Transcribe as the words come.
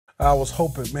I was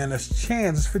hoping, man, there's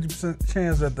 50%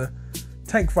 chance that the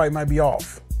Tank fight might be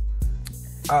off.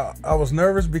 I was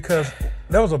nervous because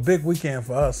that was a big weekend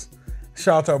for us.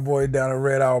 Shout out to our boy down at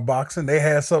Red Hour Boxing. They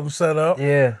had something set up.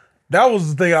 Yeah. That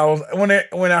was the thing I was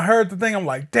when I heard the thing, I'm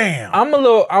like, damn.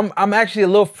 I'm actually a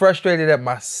little frustrated at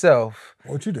myself.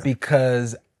 What you do?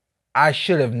 Because I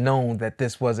should have known that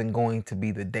this wasn't going to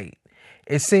be the date.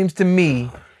 It seems to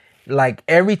me like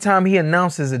every time he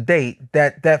announces a date,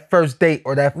 that first date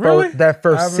or that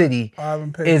first city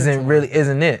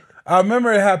isn't it. I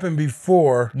remember it happened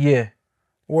before. Yeah.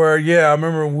 Where I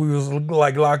remember we was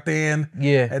like locked in.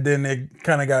 Yeah. And then it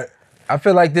kind of got. I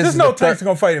feel like this. There's no Tank's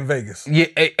gonna fight in Vegas. Yeah.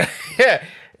 Yeah.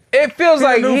 It feels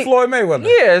like new Floyd Mayweather.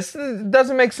 Yes, it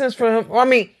doesn't make sense for him. Well, I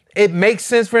mean, it makes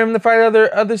sense for him to fight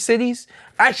other cities.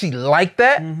 I actually like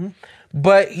that,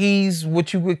 but he's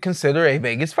what you would consider a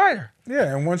Vegas fighter.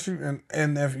 Yeah, and once you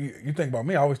and if you think about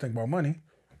me, I always think about money.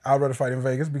 I'd rather fight in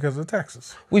Vegas because of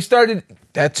taxes. We started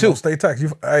that too. No state tax. You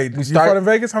fought in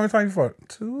Vegas? How many times you fought?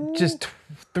 2? Just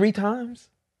 3 times.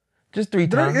 Just 3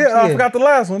 times. Yeah, I forgot the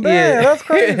last one. Damn, that's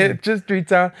crazy. Just 3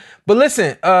 times. But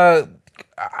listen,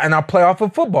 and I play off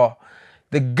of football.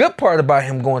 The good part about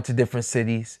him going to different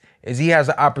cities is he has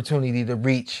an opportunity to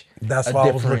reach. That's why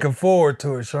I was looking forward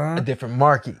to it, Sean. A different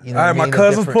market. You know what I mean? My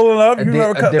cousins pulling up. You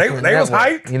remember? They was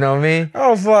hyped. You know what I mean? I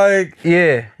was like,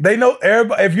 yeah. They know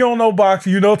everybody. If you don't know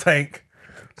boxing, you know Tank.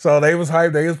 So they was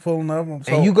hyped. They was pulling up.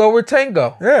 So, and you go where Tank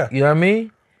go. Yeah. You know what I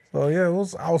mean? So yeah,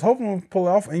 I was hoping to pull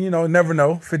it off. And never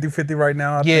know. 50-50 right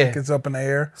now. I think it's up in the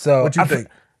air. So what you think?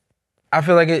 I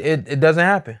feel like it doesn't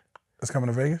happen. It's coming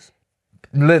to Vegas?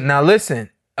 Now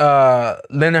listen.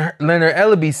 Leonard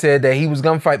Ellaby said that he was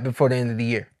gonna fight before the end of the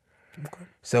year. Okay.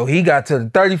 So he got to the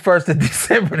 31st of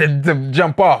December to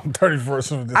jump off. 31st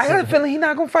of December. I got a feeling he's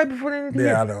not gonna fight before the end of the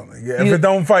year. Yeah, I don't. Yeah, if it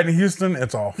don't fight in Houston,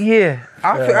 it's off. Yeah,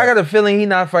 I got a feeling he's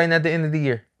not fighting at the end of the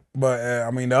year. But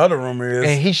I mean, the other rumor is,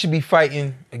 and he should be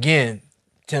fighting again.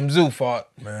 Tim Tszyu fought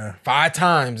 5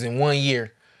 times in 1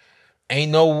 year.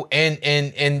 Ain't no and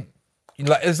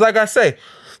it's like I say.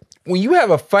 When you have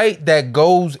a fight that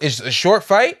it's a short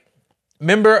fight.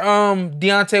 Remember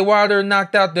Deontay Wilder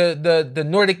knocked out the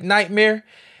Nordic Nightmare?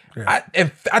 Yeah.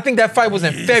 I think that fight was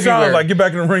in February. Sounds like get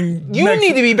back in the ring. You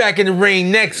need to be back in the ring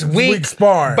next week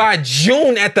sparring. By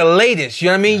June at the latest. You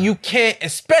know what I mean? You can't,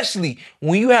 especially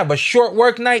when you have a short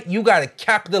work night, you got to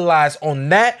capitalize on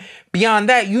that. Beyond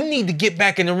that, you need to get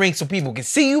back in the ring so people can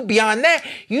see you. Beyond that,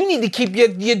 you need to keep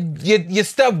your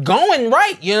stuff going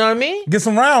right. You know what I mean? Get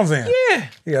some rounds in. Yeah.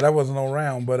 Yeah, that wasn't no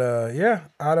round. But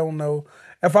I don't know.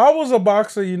 If I was a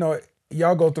boxer,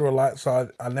 y'all go through a lot, so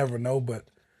I never know. But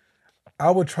I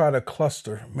would try to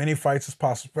cluster many fights as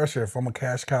possible, especially if I'm a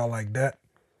cash cow like that.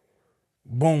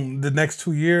 Boom, the next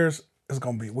 2 years it's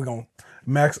gonna be we're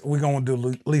gonna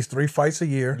do at least 3 fights a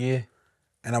year. Yeah,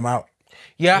 and I'm out.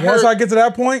 Yeah, once I get to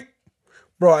that point,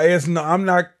 bro, I'm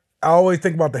not. I always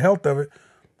think about the health of it.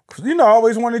 I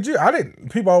always wanted you. I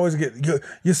didn't. People always get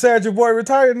you sad your boy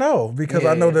retired. No, because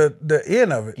I know the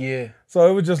end of it. Yeah. So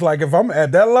it was just like if I'm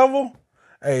at that level,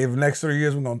 hey, the next 3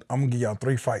 years I'm gonna give y'all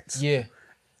 3 fights. Yeah.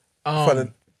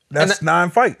 That's 9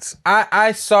 fights.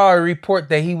 I saw a report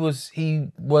that he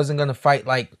wasn't gonna fight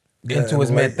into his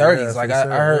mid-30s.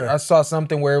 I saw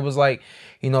something where it was like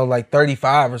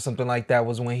 35 or something like that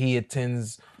was when he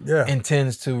intends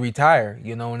to retire.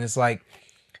 And it's like,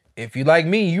 if you like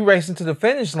me, you racing to the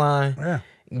finish line. Yeah.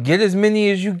 Get as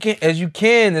many as you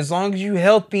can, as long as you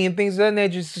healthy and things of that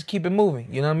nature. Just keep it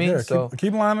moving. You know what I mean? Yeah,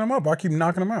 keep lining them up. I keep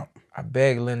knocking them out. I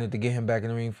begged Leonard to get him back in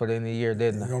the ring for the end of the year,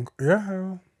 didn't I?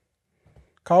 Yeah.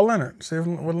 Call Leonard. See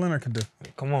what Leonard can do.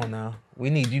 Come on now. We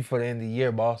need you for the end of the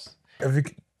year, boss.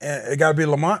 It got to be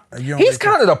Lamont. He's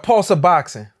kind of the pulse of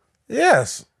boxing.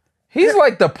 Yes. He's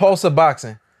like the pulse of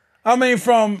boxing. I mean,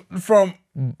 from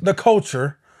the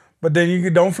culture, but then you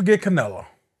don't forget Canelo.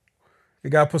 You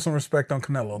got to put some respect on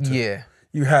Canelo, too. Yeah.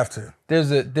 You have to.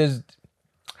 There's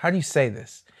how do you say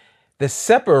this? The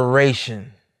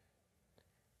separation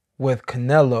with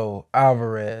Canelo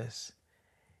Alvarez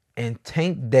and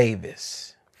Tank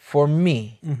Davis, for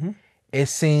me, it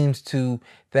seems to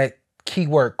that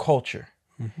keyword culture,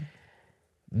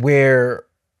 where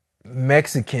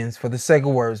Mexicans, for the sake of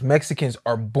words, Mexicans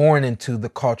are born into the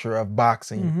culture of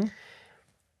boxing.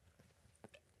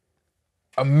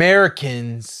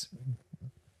 Americans,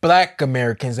 Black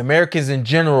Americans, Americans in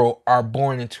general are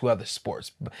born into other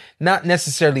sports, not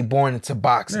necessarily born into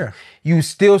boxing. Yeah. You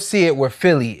still see it where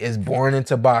Philly is born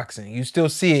into boxing. You still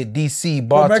see it DC,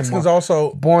 Baltimore. Mexicans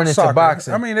also born soccer. into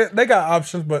boxing. I mean, they got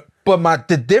options, but But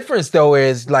the difference though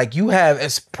is like you have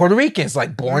as Puerto Ricans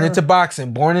like born into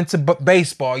boxing, born into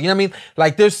baseball. You know what I mean?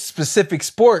 Like there's specific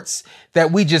sports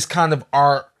that we just kind of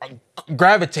are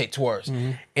gravitate towards,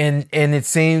 and it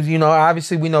seems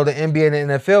obviously we know the NBA and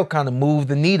the NFL kind of move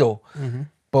the needle,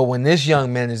 but when this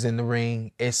young man is in the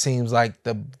ring, it seems like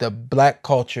the black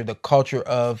culture, the culture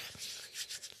of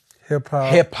hip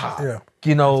hop,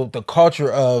 the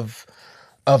culture of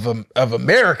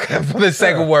America, for the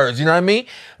sake of words, you know what I mean?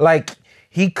 Like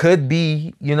he could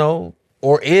be,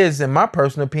 or is, in my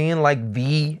personal opinion, like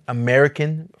the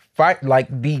American fight,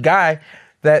 like the guy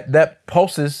that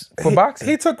pulses for boxing.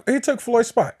 He took Floyd's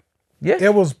spot. Yeah,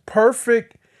 it was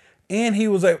perfect, and he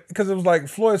was because it was like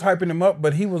Floyd's hyping him up,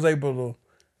 but he was able to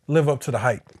live up to the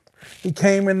hype. He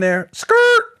came in there,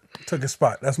 took his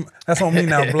spot. That's on me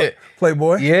now,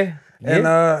 Playboy. Yeah,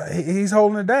 and he's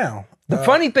holding it down. The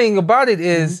funny thing about it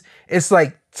is, it's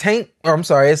like it's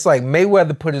like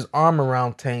Mayweather put his arm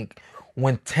around Tank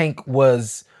when Tank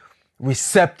was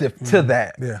receptive to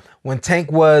that. Yeah. When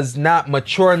Tank was not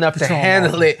mature enough to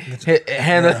handle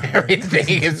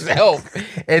everything himself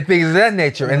and things of that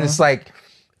nature. And it's like,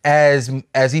 as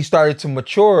he started to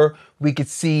mature, we could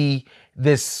see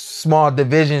this small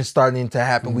division starting to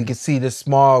happen. We could see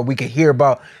we could hear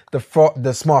about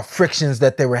the small frictions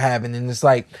that they were having. And it's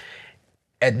like,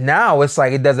 and now it's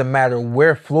like it doesn't matter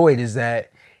where Floyd is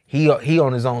at. He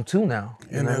on his own too now.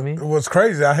 You know what I mean? It was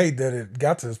crazy. I hate that it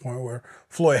got to this point where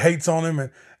Floyd hates on him,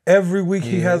 and every week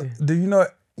he has. Do you know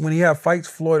when he have fights,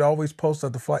 Floyd always posts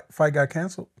that the fight got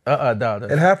canceled? No.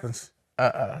 It happens.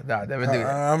 No, never do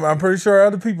that. I'm pretty sure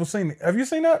other people seen it. Have you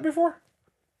seen that before?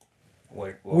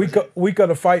 Wait, week of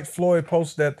the fight, Floyd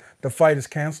posts that the fight is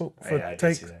canceled for I Tank.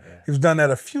 did see that, yeah. He's done that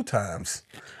a few times.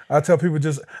 I tell people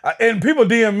and people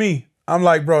DM me. I'm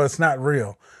like, bro, it's not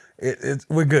real.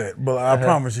 We're good, but I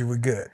promise you we're good.